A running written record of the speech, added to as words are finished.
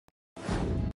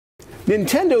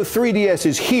Nintendo 3DS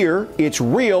is here, it's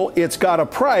real, it's got a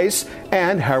price,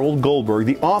 and Harold Goldberg,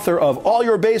 the author of All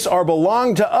Your Base Are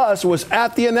Belong to Us, was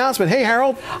at the announcement. Hey,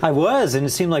 Harold. I was, and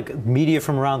it seemed like media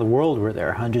from around the world were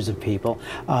there, hundreds of people.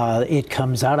 It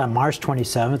comes out on March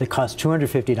 27th. It costs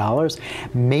 $250,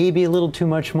 maybe a little too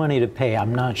much money to pay,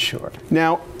 I'm not sure.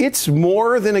 Now, it's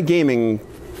more than a gaming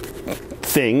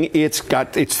thing. It's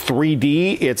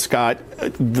 3D. It's got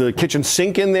the kitchen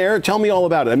sink in there. Tell me all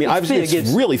about it. I mean,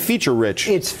 it's really feature rich.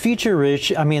 It's feature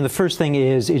rich. I mean, the first thing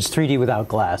is it's 3D without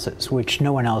glasses, which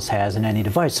no one else has in any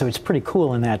device. So it's pretty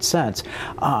cool in that sense.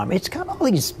 It's got all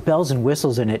these bells and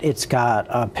whistles in it. It's got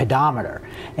a pedometer,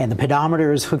 and the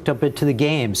pedometer is hooked up into the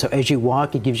game. So as you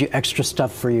walk, it gives you extra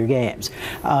stuff for your games.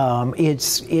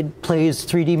 It plays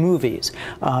 3D movies.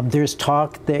 There's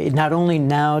talk that not only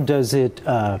now does it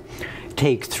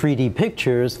take 3D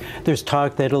pictures, there's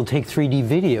talk that it'll take 3D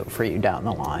video for you down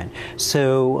the line.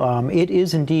 So it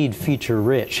is indeed feature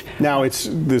rich. Now,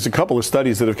 there's a couple of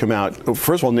studies that have come out.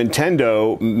 First of all,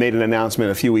 Nintendo made an announcement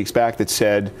a few weeks back that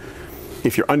said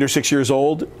if you're under 6 years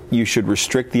old, you should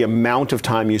restrict the amount of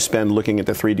time you spend looking at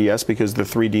the 3DS because the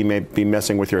 3D may be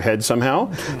messing with your head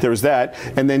somehow. There's that.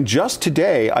 And then just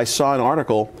today, I saw an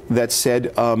article that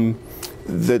said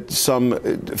that some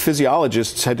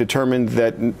physiologists had determined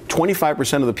that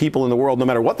 25% of the people in the world, no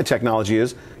matter what the technology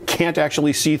is, can't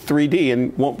actually see 3D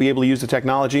and won't be able to use the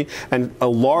technology, and a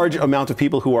large amount of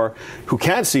people who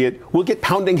can see it will get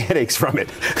pounding headaches from it.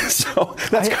 So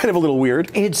that's kind of a little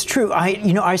weird. It's true.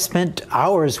 I spent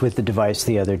hours with the device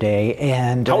the other day,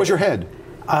 and how was your head?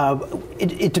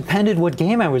 It depended what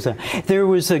game I was on. There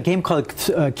was a game called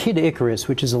Kid Icarus,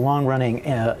 which is a long-running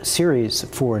series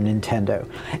for Nintendo,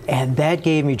 and that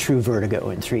gave me true vertigo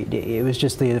in 3D. It was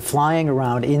just the flying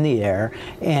around in the air,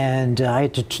 and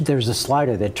there's a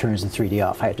slider that turns the 3D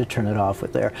off. I had to turn it off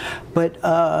with there. But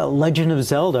Legend of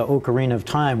Zelda: Ocarina of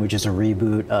Time, which is a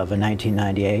reboot of a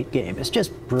 1998 game, is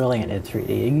just brilliant in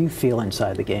 3D. You feel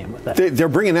inside the game with that. They're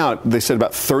bringing out, they said,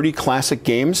 about 30 classic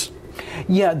games.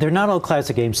 Yeah, they're not all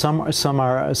classic games. Some are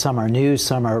new,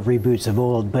 some are reboots of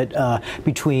old. But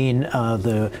between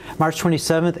the March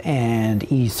 27th and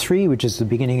E3, which is the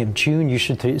beginning of June, you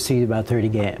should see about 30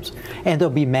 games. And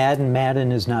there'll be Madden.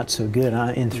 Madden is not so good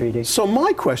in 3D. So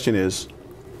my question is,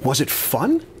 was it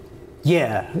fun?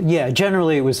 Yeah,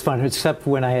 generally it was fun, except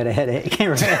when I had a headache.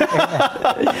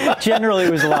 Generally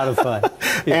it was a lot of fun.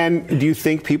 Yeah. And do you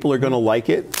think people are going to like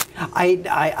it?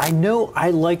 I know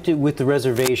I liked it with the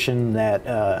reservation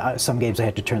that some games I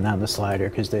had to turn down the slider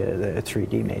because the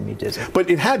 3D made me dizzy.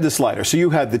 But it had the slider, so you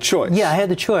had the choice. Yeah, I had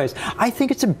the choice. I think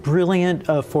it's a brilliant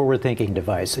forward-thinking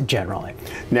device, generally.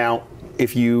 Now,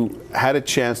 if you had a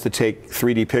chance to take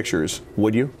 3D pictures,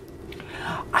 would you?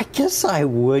 I guess I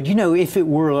would, if it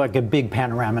were like a big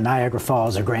panorama, Niagara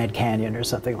Falls or Grand Canyon or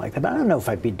something like that. But I don't know if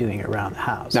I'd be doing it around the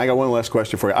house. Now, I got one last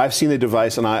question for you. I've seen the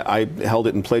device, and I held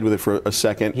it and played with it for a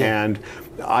second, and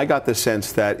I got the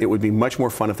sense that it would be much more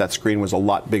fun if that screen was a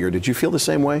lot bigger. Did you feel the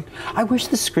same way? I wish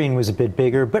the screen was a bit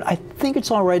bigger, but I think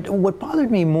it's all right. What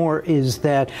bothered me more is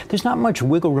that there's not much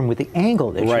wiggle room with the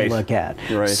angle that you look at.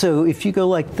 Right. So if you go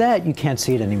like that, you can't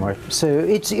see it anymore. So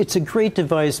it's a great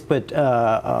device, but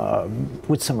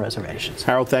with some reservations.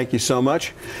 Harold, thank you so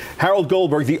much. Harold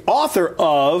Goldberg, the author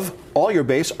of All Your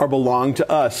Base Are Belong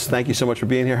to Us. Thank you so much for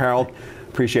being here, Harold.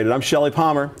 Appreciate it. I'm Shelly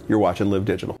Palmer. You're watching Live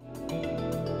Digital.